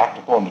an impact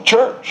upon the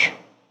church.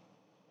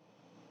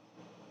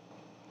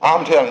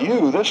 I'm telling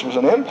you, this was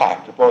an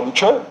impact upon the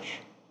church.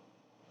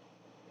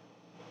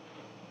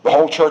 The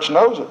whole church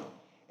knows it.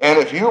 And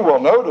if you will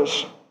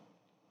notice,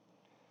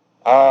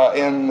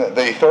 in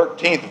the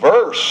 13th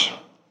verse,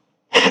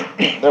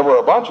 there were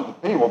a bunch of the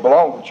people who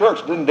belonged to the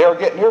church didn't dare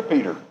get near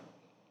Peter.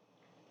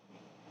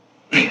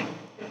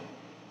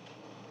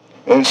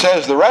 And it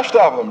says the rest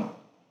of them,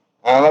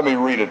 and let me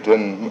read it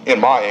in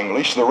my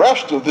English, the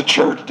rest of the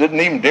church didn't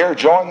even dare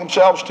join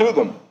themselves to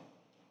them.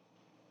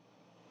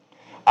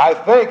 I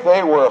think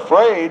they were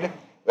afraid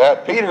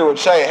that Peter would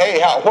say,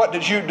 hey, what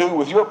did you do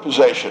with your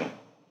possession?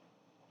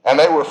 And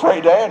they were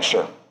afraid to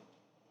answer,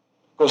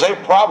 because they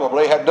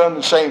probably had done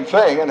the same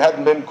thing and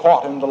hadn't been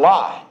caught in the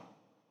lie.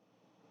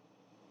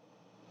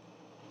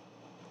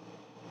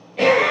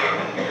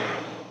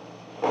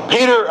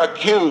 Peter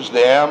accused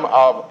them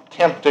of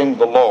tempting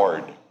the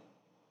Lord.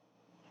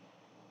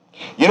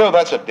 You know,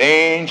 that's a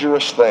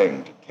dangerous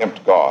thing to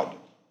tempt God.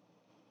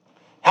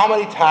 How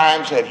many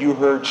times have you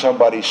heard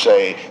somebody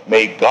say,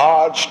 may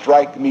God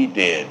strike me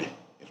dead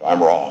if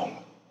I'm wrong?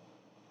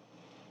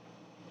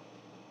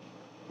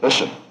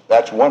 Listen,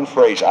 that's one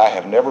phrase I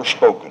have never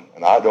spoken,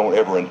 and I don't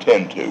ever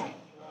intend to.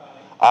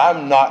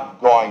 I'm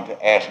not going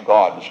to ask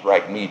God to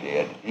strike me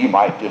dead. He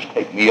might just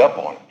take me up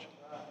on it.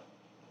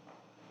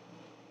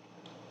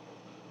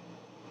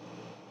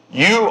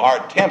 You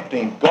are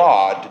tempting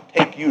God to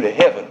take you to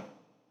heaven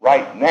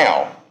right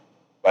now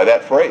by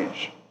that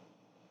phrase.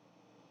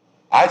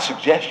 I'd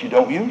suggest you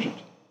don't use it.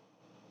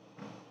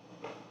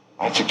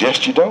 I'd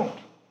suggest you don't.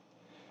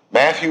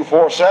 Matthew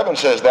 4:7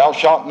 says, thou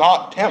shalt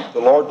not tempt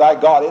the Lord thy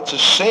God. It's a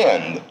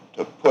sin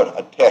to put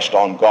a test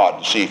on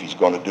God to see if he's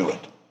going to do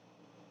it.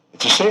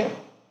 It's a sin.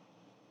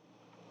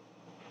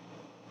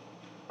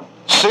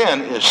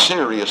 Sin is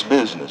serious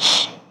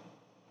business.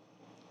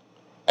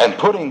 And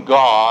putting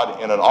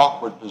God in an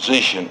awkward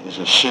position is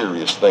a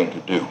serious thing to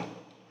do.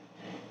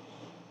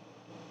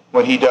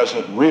 When he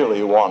doesn't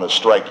really want to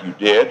strike you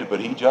dead, but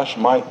he just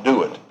might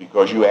do it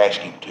because you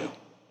ask him to.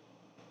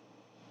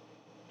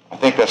 I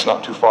think that's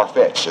not too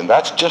far-fetched, and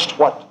that's just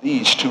what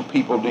these two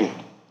people did.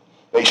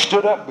 They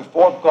stood up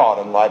before God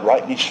and lied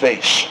right in his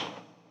face,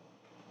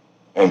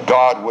 and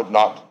God would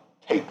not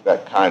take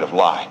that kind of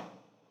lie.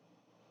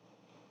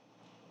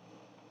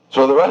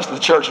 So the rest of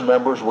the church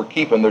members were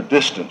keeping their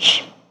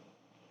distance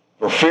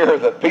for fear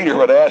that Peter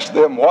would ask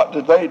them, what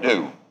did they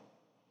do?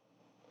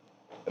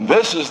 And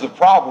this is the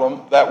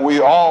problem that we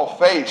all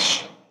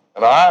face,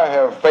 and I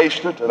have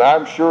faced it, and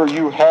I'm sure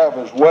you have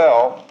as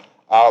well,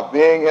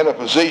 being in a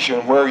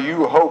position where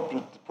you hope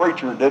that the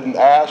preacher didn't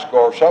ask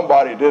or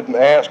somebody didn't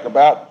ask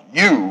about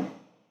you,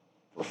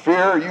 for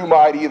fear you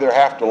might either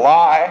have to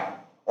lie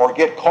or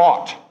get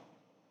caught.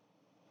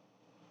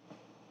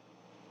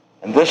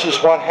 And this is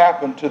what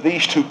happened to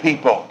these two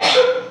people.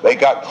 They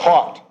got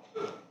caught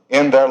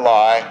in their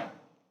lie,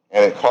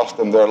 and it cost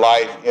them their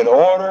life in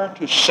order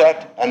to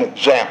set an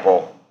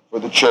example for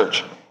the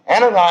church.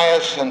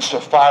 Ananias and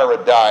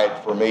Sapphira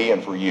died for me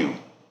and for you.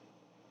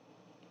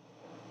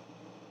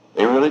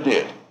 They really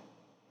did.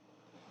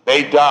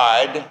 They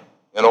died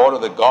in order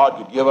that God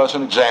could give us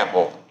an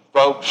example.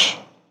 Folks,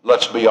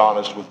 let's be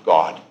honest with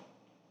God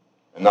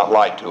and not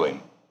lie to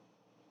him.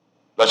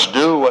 Let's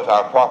do with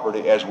our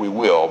property as we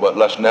will, but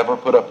let's never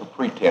put up a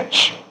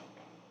pretense.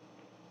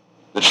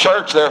 The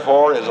church,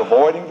 therefore, is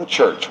avoiding the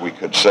church, we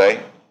could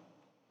say.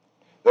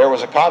 There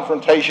was a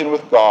confrontation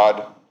with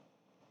God,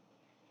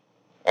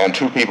 and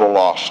two people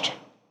lost.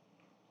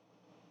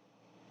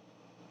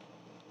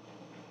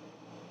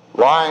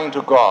 Lying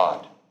to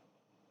God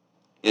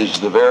is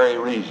the very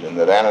reason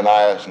that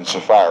Ananias and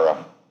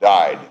Sapphira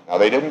died. Now,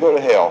 they didn't go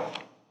to hell.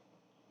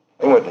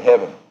 They went to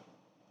heaven.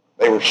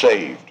 They were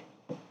saved.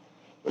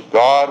 But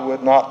God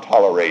would not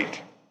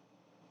tolerate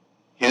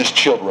his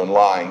children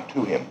lying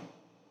to him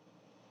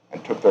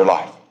and took their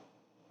life.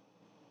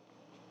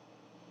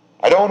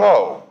 I don't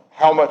know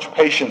how much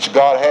patience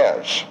God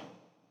has.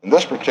 In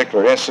this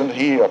particular instance,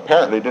 he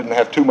apparently didn't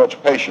have too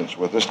much patience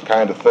with this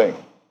kind of thing.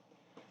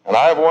 And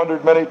I've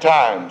wondered many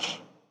times,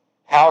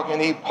 how can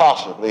he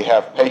possibly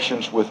have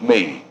patience with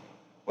me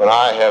when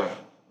I have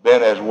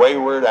been as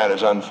wayward and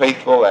as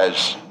unfaithful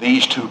as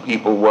these two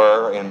people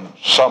were in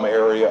some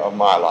area of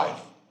my life?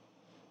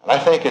 And I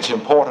think it's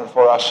important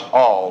for us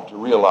all to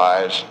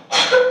realize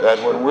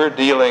that when we're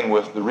dealing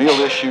with the real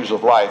issues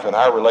of life and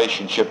our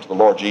relationship to the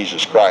Lord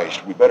Jesus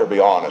Christ, we better be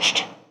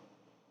honest.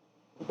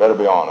 We better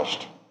be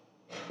honest,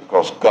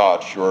 because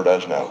God sure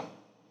does know.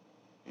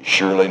 He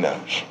surely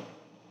knows.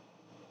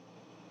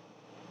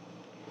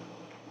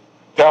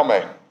 Tell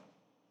me,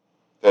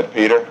 said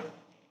Peter,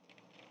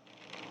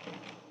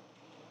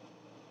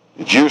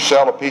 did you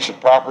sell a piece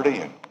of property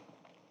and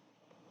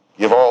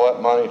give all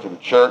that money to the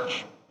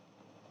church?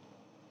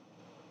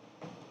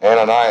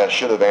 Ananias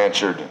should have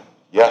answered,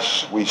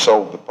 yes, we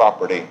sold the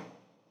property.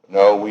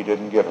 No, we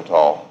didn't give it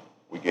all.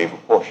 We gave a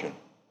portion.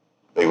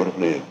 They would have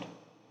lived.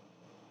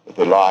 But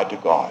they lied to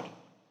God.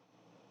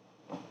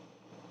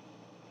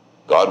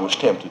 God was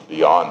tempted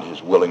beyond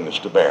his willingness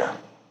to bear.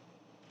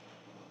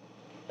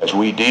 As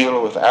we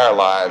deal with our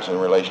lives in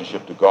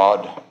relationship to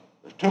God,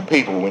 There's two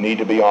people we need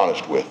to be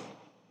honest with.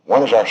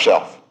 One is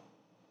ourselves.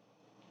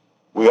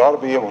 We ought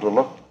to be able to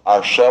look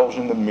ourselves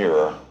in the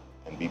mirror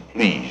and be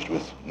pleased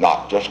with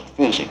not just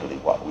physically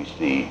what we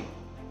see,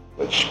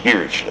 but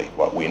spiritually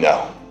what we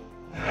know.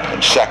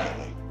 And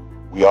secondly,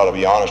 we ought to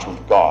be honest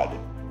with God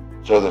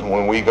so that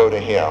when we go to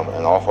Him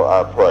and offer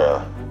our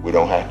prayer, we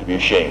don't have to be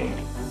ashamed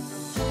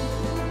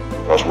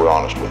because we're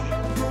honest with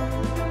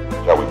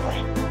Him. Shall we pray?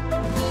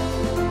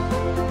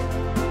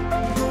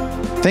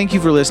 Thank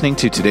you for listening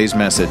to today's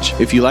message.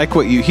 If you like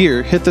what you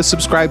hear, hit the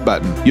subscribe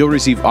button. You'll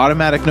receive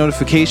automatic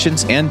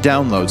notifications and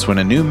downloads when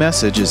a new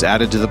message is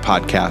added to the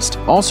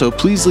podcast. Also,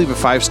 please leave a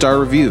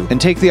 5-star review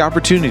and take the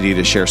opportunity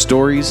to share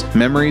stories,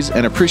 memories,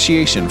 and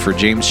appreciation for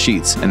James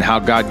Sheets and how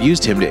God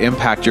used him to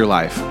impact your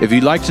life. If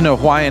you'd like to know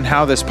why and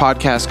how this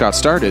podcast got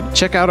started,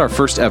 check out our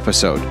first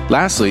episode.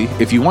 Lastly,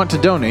 if you want to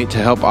donate to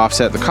help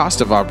offset the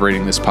cost of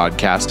operating this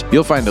podcast,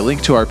 you'll find a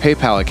link to our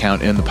PayPal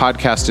account in the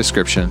podcast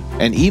description,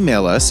 and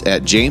email us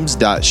at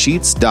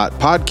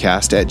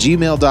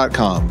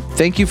james.sheets.podcast@gmail.com.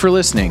 Thank you for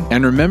listening,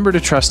 and remember to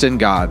trust in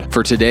God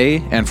for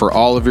today and for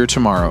all of your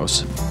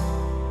tomorrows.